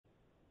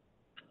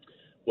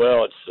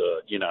Well, it's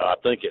I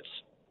think it's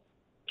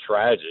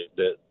tragic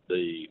that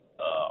the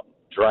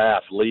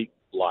draft leaked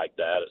like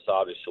that. It's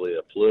obviously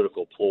a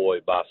political ploy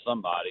by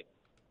somebody,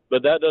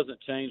 but that doesn't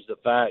change the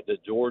fact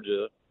that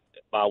Georgia,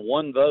 by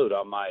one vote,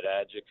 I might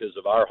add, because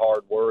of our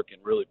hard work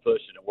and really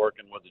pushing and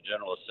working with the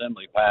General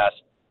Assembly,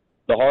 passed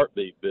the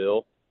heartbeat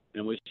bill,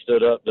 and we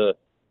stood up to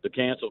the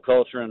cancel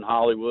culture in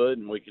Hollywood,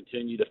 and we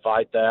continue to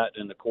fight that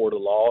in the court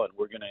of law, and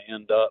we're going to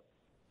end up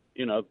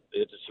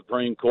at the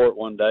Supreme Court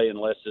one day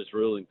unless this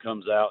ruling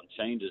comes out and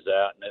changes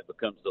that and it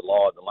becomes the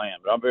law of the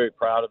land. But I'm very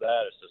proud of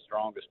that. It's the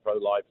strongest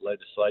pro-life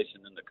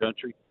legislation in the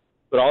country.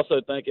 But I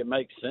also think it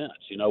makes sense.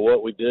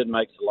 What we did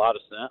makes a lot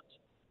of sense.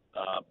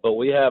 But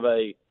we have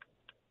a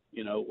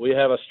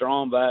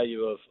strong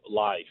value of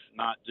life,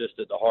 not just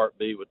at the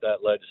heartbeat with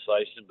that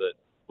legislation, but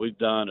we've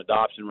done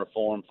adoption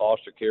reform,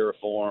 foster care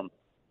reform.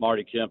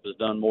 Marty Kemp has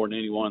done more than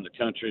anyone in the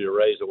country to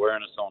raise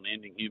awareness on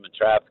ending human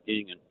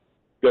trafficking and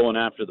going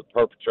after the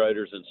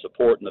perpetrators and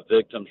supporting the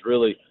victims.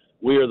 Really,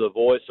 we are the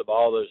voice of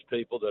all those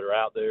people that are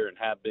out there and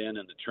have been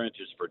in the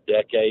trenches for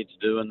decades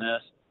doing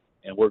this,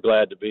 and we're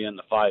glad to be in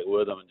the fight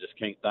with them and just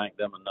can't thank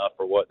them enough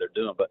for what they're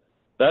doing. But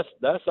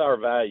that's our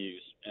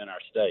values in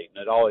our state,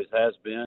 and it always has been.